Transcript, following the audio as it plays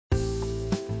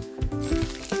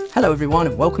Hello everyone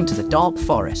and welcome to the dark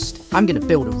forest. I'm going to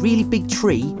build a really big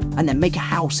tree and then make a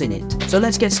house in it. So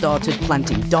let's get started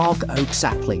planting dark oak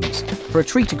saplings. For a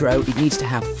tree to grow it needs to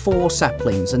have 4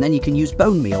 saplings and then you can use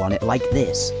bone meal on it like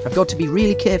this. I've got to be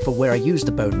really careful where I use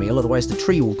the bone meal, otherwise the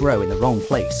tree will grow in the wrong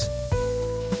place.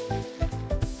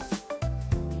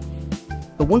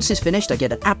 But once it's finished, I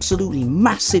get an absolutely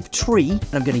massive tree,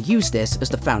 and I'm going to use this as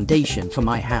the foundation for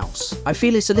my house. I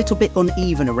feel it's a little bit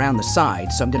uneven around the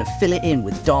sides, so I'm going to fill it in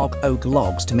with dark oak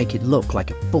logs to make it look like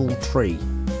a full tree.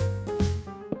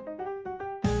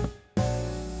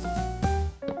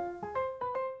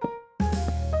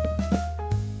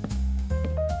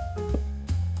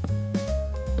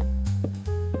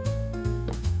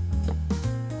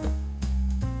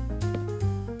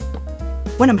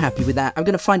 When I'm happy with that, I'm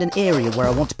going to find an area where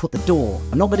I want to put the door.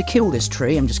 I'm not going to kill this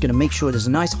tree, I'm just going to make sure there's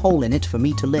a nice hole in it for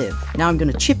me to live. Now I'm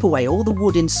going to chip away all the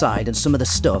wood inside and some of the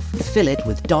stuff, and fill it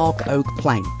with dark oak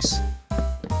planks.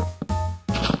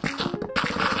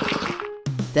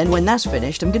 Then when that's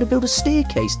finished, I'm going to build a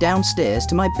staircase downstairs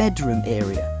to my bedroom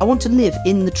area. I want to live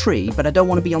in the tree, but I don't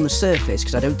want to be on the surface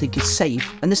because I don't think it's safe,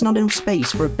 and there's not enough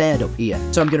space for a bed up here.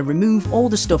 So I'm going to remove all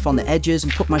the stuff on the edges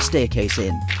and put my staircase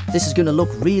in. This is going to look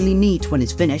really neat when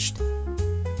it's finished.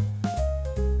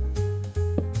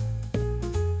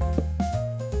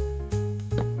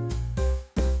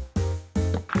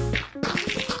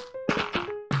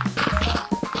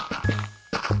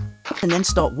 And then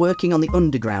start working on the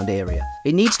underground area.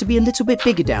 It needs to be a little bit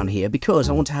bigger down here because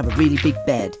I want to have a really big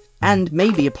bed. And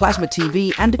maybe a plasma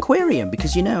TV and aquarium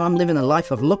because you know I'm living a life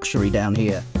of luxury down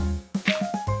here.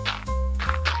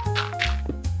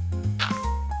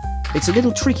 It's a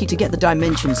little tricky to get the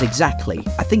dimensions exactly.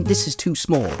 I think this is too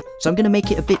small, so I'm going to make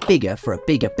it a bit bigger for a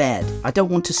bigger bed. I don't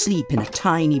want to sleep in a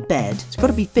tiny bed. It's got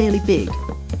to be fairly big.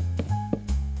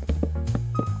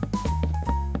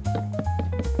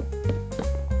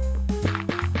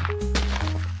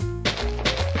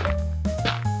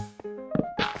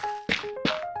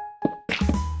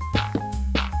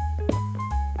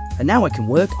 And now I can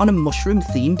work on a mushroom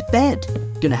themed bed.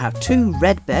 Gonna have 2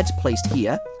 red beds placed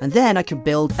here, and then I can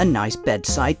build a nice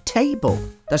bedside table.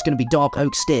 That's gonna be dark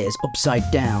oak stairs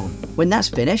upside down. When that's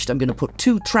finished, I'm gonna put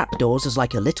 2 trapdoors as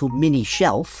like a little mini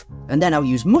shelf, and then I'll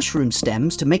use mushroom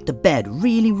stems to make the bed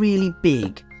really, really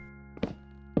big.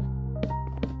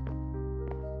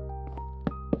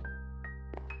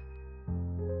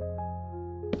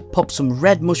 Pop some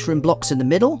red mushroom blocks in the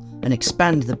middle and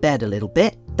expand the bed a little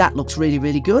bit. That looks really,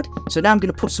 really good. So now I'm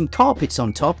going to put some carpets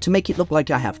on top to make it look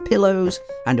like I have pillows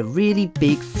and a really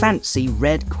big fancy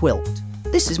red quilt.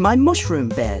 This is my mushroom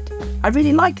bed. I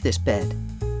really like this bed.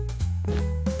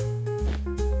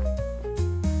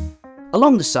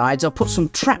 Along the sides I'll put some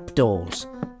trapdoors.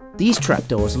 These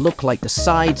trapdoors look like the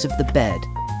sides of the bed.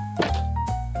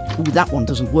 Ooh, that one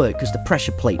doesn't work because the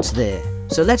pressure plate's there.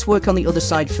 So let's work on the other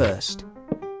side first.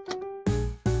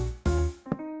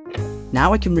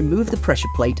 Now I can remove the pressure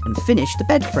plate and finish the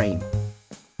bed frame.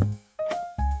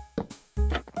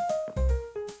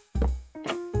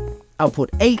 I'll put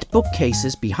 8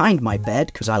 bookcases behind my bed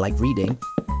because I like reading.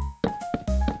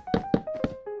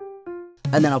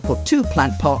 And then I'll put 2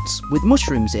 plant pots with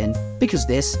mushrooms in because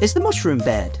this is the mushroom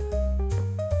bed.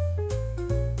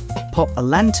 Pop a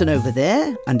lantern over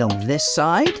there and on this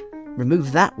side.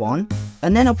 Remove that one.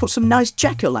 And then I'll put some nice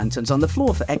jack-o'-lanterns on the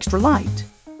floor for extra light.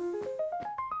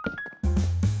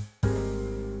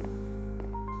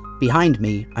 Behind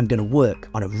me, I'm going to work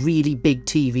on a really big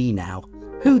TV now.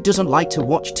 Who doesn't like to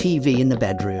watch TV in the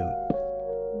bedroom?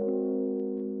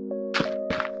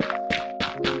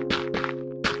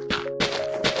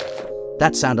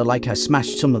 That sounded like I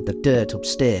smashed some of the dirt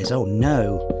upstairs. Oh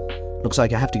no. Looks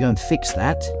like I have to go and fix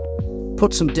that.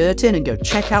 Put some dirt in and go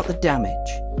check out the damage.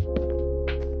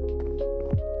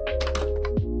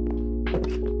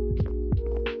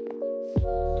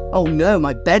 Oh no,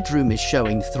 my bedroom is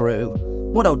showing through.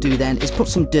 What I'll do then is put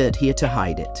some dirt here to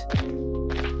hide it.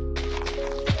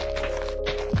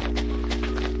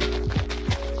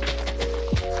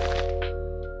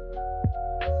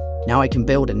 Now I can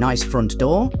build a nice front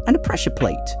door and a pressure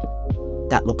plate.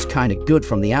 That looks kind of good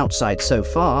from the outside so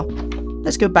far.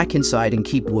 Let's go back inside and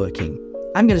keep working.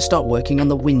 I'm going to start working on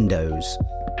the windows.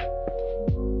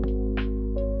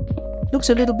 Looks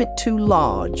a little bit too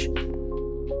large.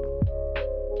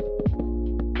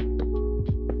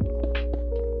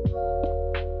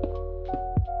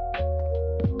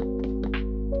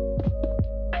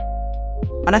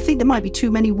 And I think there might be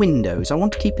too many windows. I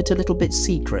want to keep it a little bit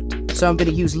secret. So I'm going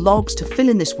to use logs to fill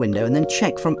in this window and then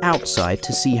check from outside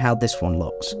to see how this one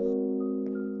looks.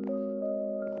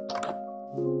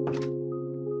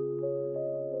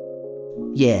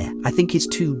 Yeah, I think it's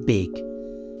too big.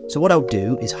 So what I'll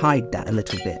do is hide that a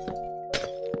little bit.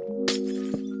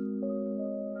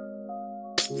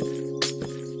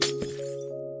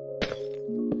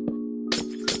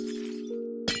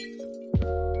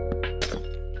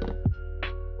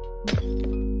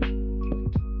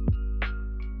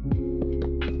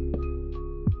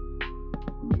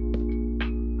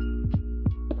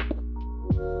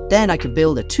 Then I can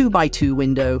build a 2x2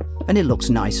 window and it looks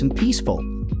nice and peaceful.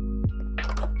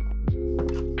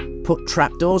 Put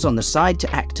trapdoors on the side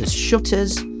to act as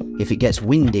shutters. If it gets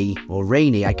windy or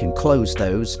rainy, I can close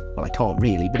those. Well, I can't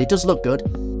really, but it does look good.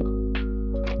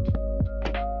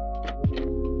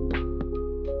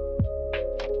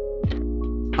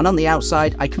 And on the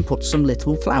outside, I can put some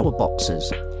little flower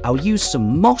boxes. I'll use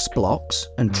some moss blocks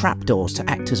and trapdoors to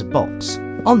act as a box.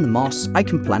 On the moss, I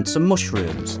can plant some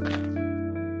mushrooms.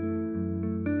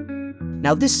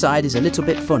 Now this side is a little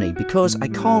bit funny because I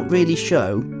can't really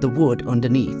show the wood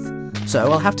underneath.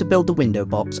 So I'll have to build the window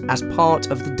box as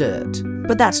part of the dirt.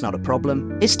 But that's not a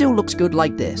problem, it still looks good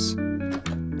like this.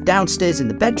 Downstairs in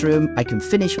the bedroom, I can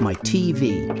finish my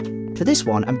TV. For this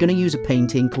one, I'm going to use a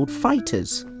painting called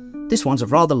Fighters. This one's a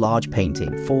rather large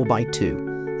painting,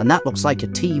 4x2, and that looks like a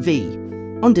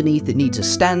TV. Underneath it needs a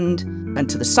stand, and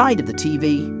to the side of the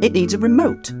TV, it needs a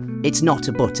remote. It's not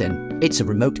a button, it's a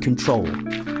remote control.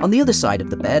 On the other side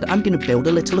of the bed, I'm going to build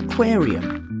a little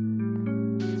aquarium.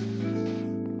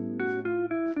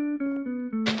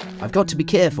 I've got to be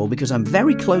careful because I'm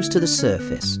very close to the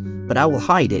surface, but I will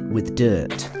hide it with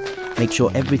dirt. Make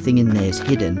sure everything in there is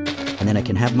hidden, and then I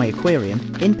can have my aquarium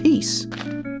in peace.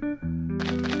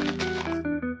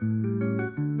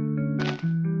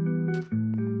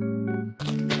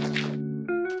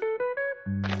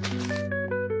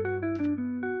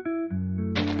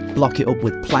 Block it up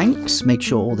with planks, make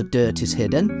sure all the dirt is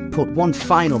hidden, put one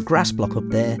final grass block up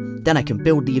there, then I can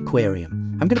build the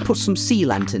aquarium. I'm going to put some sea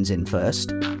lanterns in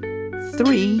first.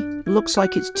 3 looks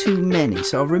like it's too many,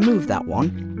 so I'll remove that one,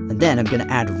 and then I'm going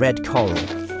to add red coral.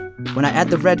 When I add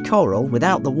the red coral,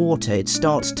 without the water it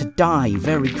starts to die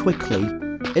very quickly.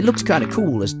 It looks kind of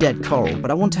cool as dead coral,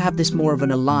 but I want to have this more of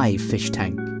an alive fish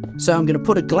tank. So I'm going to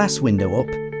put a glass window up.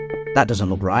 That doesn't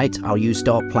look right, I'll use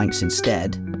dark planks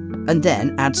instead. And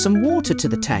then add some water to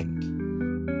the tank.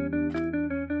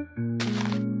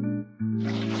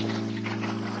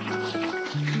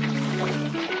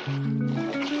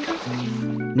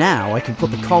 Now I can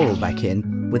put the coral back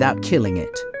in without killing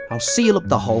it. I'll seal up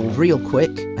the hole real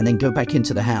quick and then go back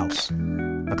into the house.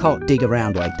 I can't dig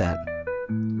around like that.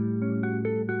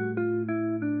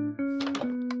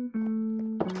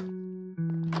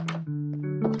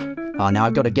 Oh, now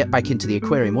I've got to get back into the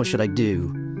aquarium. What should I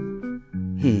do?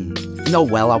 No,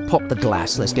 well, I'll pop the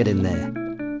glass. Let's get in there.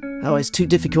 Oh, it's too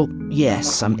difficult.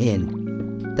 Yes, I'm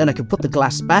in. Then I can put the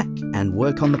glass back and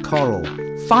work on the coral.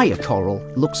 Fire coral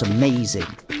looks amazing.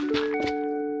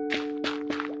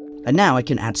 And now I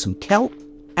can add some kelp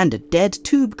and a dead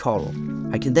tube coral.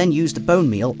 I can then use the bone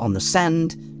meal on the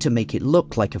sand to make it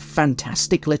look like a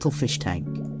fantastic little fish tank.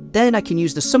 Then I can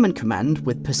use the summon command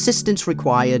with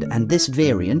PersistenceRequired and this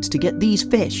variant to get these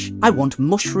fish. I want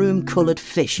mushroom coloured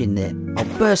fish in there.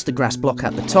 I'll burst the grass block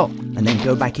at the top and then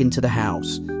go back into the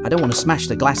house. I don't want to smash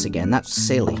the glass again, that's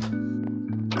silly.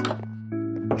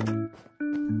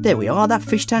 There we are, that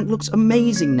fish tank looks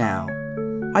amazing now.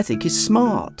 I think it's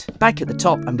smart. Back at the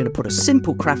top I'm going to put a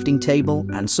simple crafting table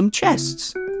and some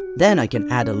chests. Then I can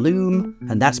add a loom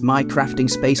and that's my crafting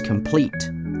space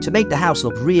complete. To make the house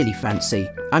look really fancy,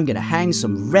 I'm going to hang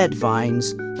some red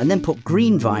vines and then put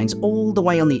green vines all the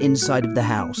way on the inside of the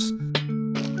house.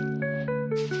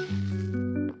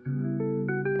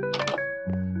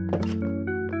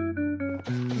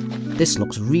 This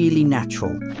looks really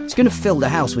natural. It's going to fill the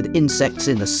house with insects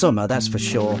in the summer, that's for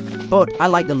sure. But I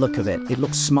like the look of it. It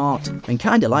looks smart and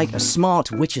kind of like a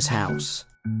smart witch's house.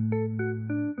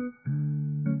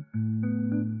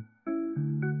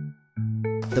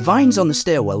 The vines on the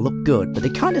stairwell look good, but they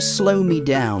kind of slow me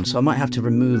down, so I might have to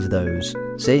remove those.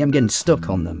 See, I'm getting stuck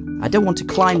on them. I don't want to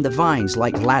climb the vines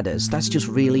like ladders, that's just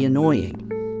really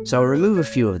annoying. So I'll remove a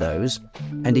few of those,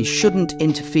 and it shouldn't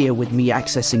interfere with me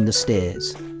accessing the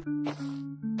stairs.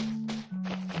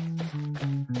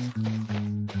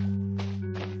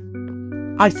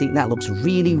 I think that looks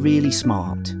really, really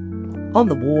smart. On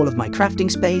the wall of my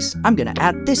crafting space, I'm going to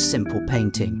add this simple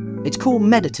painting. It's called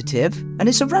Meditative, and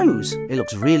it's a rose. It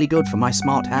looks really good for my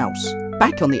smart house.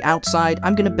 Back on the outside,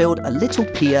 I'm going to build a little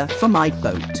pier for my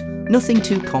boat. Nothing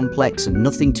too complex and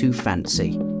nothing too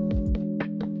fancy.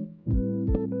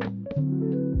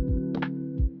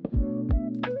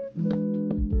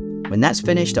 When that's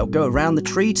finished, I'll go around the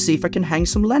tree to see if I can hang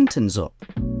some lanterns up.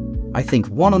 I think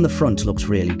one on the front looks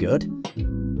really good.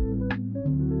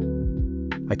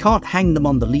 I can't hang them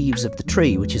on the leaves of the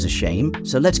tree, which is a shame,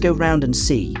 so let's go round and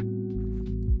see.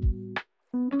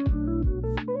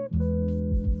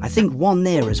 I think one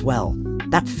there as well.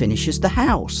 That finishes the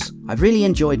house. I've really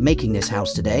enjoyed making this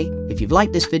house today. If you've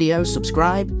liked this video,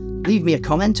 subscribe. Leave me a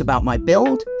comment about my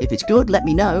build. If it's good, let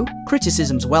me know.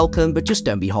 Criticism's welcome, but just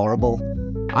don't be horrible.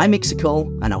 I'm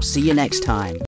Ikkcicle, and I'll see you next time.